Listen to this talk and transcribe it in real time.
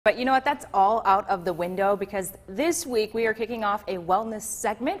But you know what, that's all out of the window because this week we are kicking off a wellness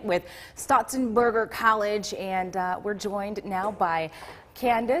segment with Stautzenberger College, and we're joined now by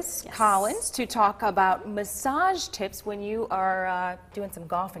Candice Collins to talk about massage tips when you are doing some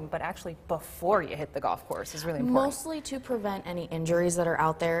golfing, but actually before you hit the golf course is really important. Mostly to prevent any injuries that are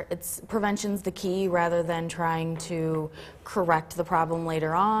out there. Prevention's the key rather than trying to correct the problem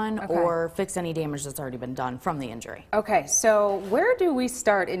later on or fix any damage that's already been done from the injury. Okay, so where do we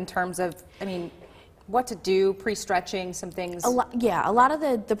start in terms of, what to do, pre-stretching, some things? A lot of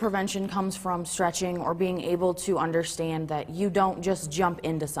the prevention comes from stretching or being able to understand that you don't just jump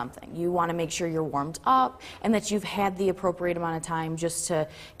into something. You want to make sure you're warmed up and that you've had the appropriate amount of time just to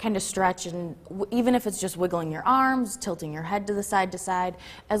kind of stretch, and even if it's just wiggling your arms, tilting your head to side,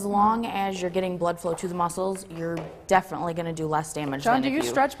 as long as you're getting blood flow to the muscles, you're definitely going to do less damage. John, do you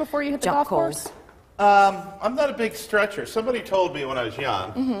stretch before you hit the golf course? I'm not a big stretcher. Somebody told me when I was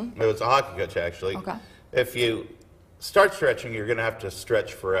young, it was a hockey coach actually, if you start stretching, you're going to have to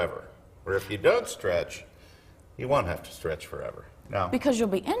stretch forever. Or if you don't stretch, you won't have to stretch forever. No. Because you'll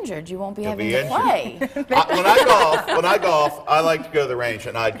be injured. You won't be having to play. When I golf, I like to go to the range,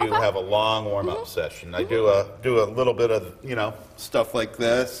 and I do have a long warm-up session. I do a little bit of, stuff like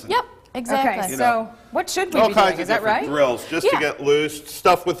this. Yep. Exactly. Okay, so what should we be doing? Is that right? Drills just to get loose,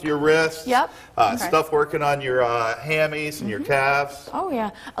 stuff with your wrists. Yep. Stuff working on your hammies and your calves. Oh yeah.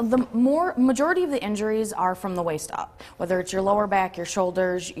 The majority of the injuries are from the waist up, whether it's your lower back, your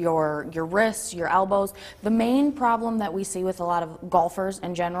shoulders, your wrists, your elbows. The main problem that we see with a lot of golfers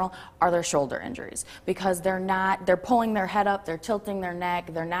in general are their shoulder injuries, because they're pulling their head up, they're tilting their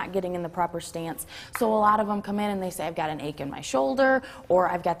neck, they're not getting in the proper stance. So a lot of them come in and they say, I've got an ache in my shoulder, or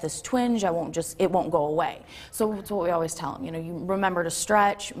I've got this twinge, it won't go away. So that's what we always tell them. You remember to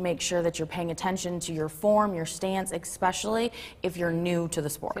stretch, make sure that you're paying attention to your form, your stance, especially if you're new to the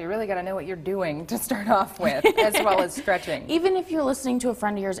sport. So you really got to know what you're doing to start off with, as well as stretching. Even if you're listening to a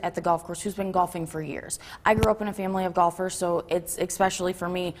friend of yours at the golf course who's been golfing for years. I grew up in a family of golfers, so it's especially for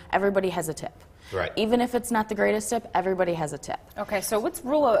me, everybody has a tip. Right. Even if it's not the greatest tip, everybody has a tip. Okay, so what's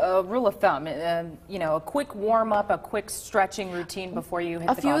rule of thumb? A quick warm up, a quick stretching routine before you hit the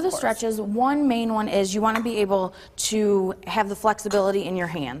golf course. A few of the stretches. One main one is you want to be able to have the flexibility in your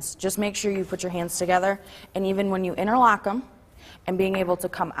hands. Just make sure you put your hands together, and even when you interlock them, and being able to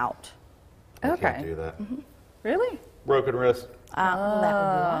come out. I can't do that. Really? Broken wrist. That would be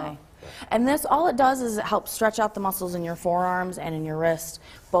why. And this, all it does is it helps stretch out the muscles in your forearms and in your wrist,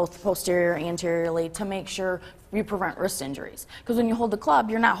 both posterior and anteriorly, to make sure you prevent wrist injuries. Because when you hold the club,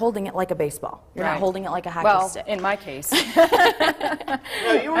 you're not holding it like a baseball. You're not holding it like a hockey stick. Well, in my case. No,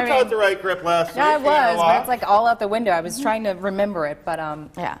 you were taught the right grip last week. Yeah, I was, but it's like all out the window. I was trying to remember it, but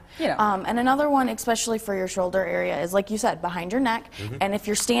and another one, especially for your shoulder area, is like you said, behind your neck. And if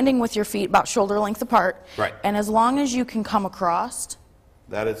you're standing with your feet about shoulder length apart, and as long as you can come across.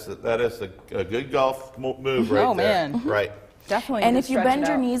 That is a good golf move right there. Oh, man. Right. Definitely. And if you bend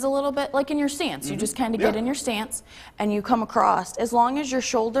your knees a little bit, like in your stance, you just kind of get in your stance and you come across. As long as your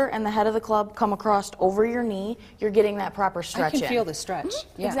shoulder and the head of the club come across over your knee, you're getting that proper stretch. I can feel the stretch.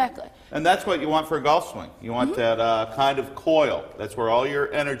 Exactly. And that's what you want for a golf swing. You want that kind of coil. That's where all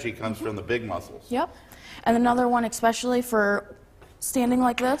your energy comes from, the big muscles. Yep. And another one, especially for standing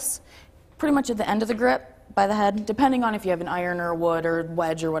like this, pretty much at the end of the grip, by the head, depending on if you have an iron or a wood or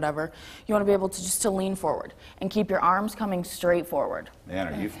wedge or whatever, you want to be able to just lean forward and keep your arms coming straight forward. Man,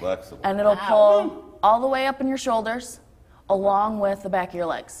 are you flexible? And it'll pull all the way up in your shoulders along with the back of your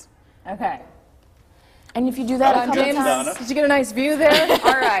legs. Okay. And if you do that a couple times... Did you get a nice view there?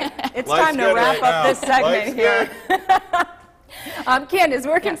 All right. It's time to wrap up this segment here. Candice,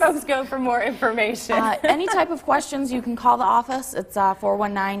 where can folks go for more information? Any type of questions, you can call the office. It's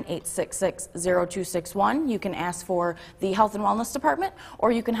 419-866-0261. You can ask for the Health and Wellness Department,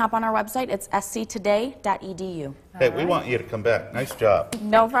 or you can hop on our website. It's sctoday.edu. Hey, we want you to come back. Nice job.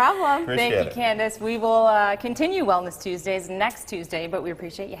 No problem. Appreciate Thank you, Candice. We will continue Wellness Tuesdays next Tuesday, but we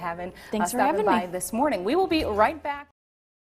appreciate you having Thanks for having by me this morning. We will be right back.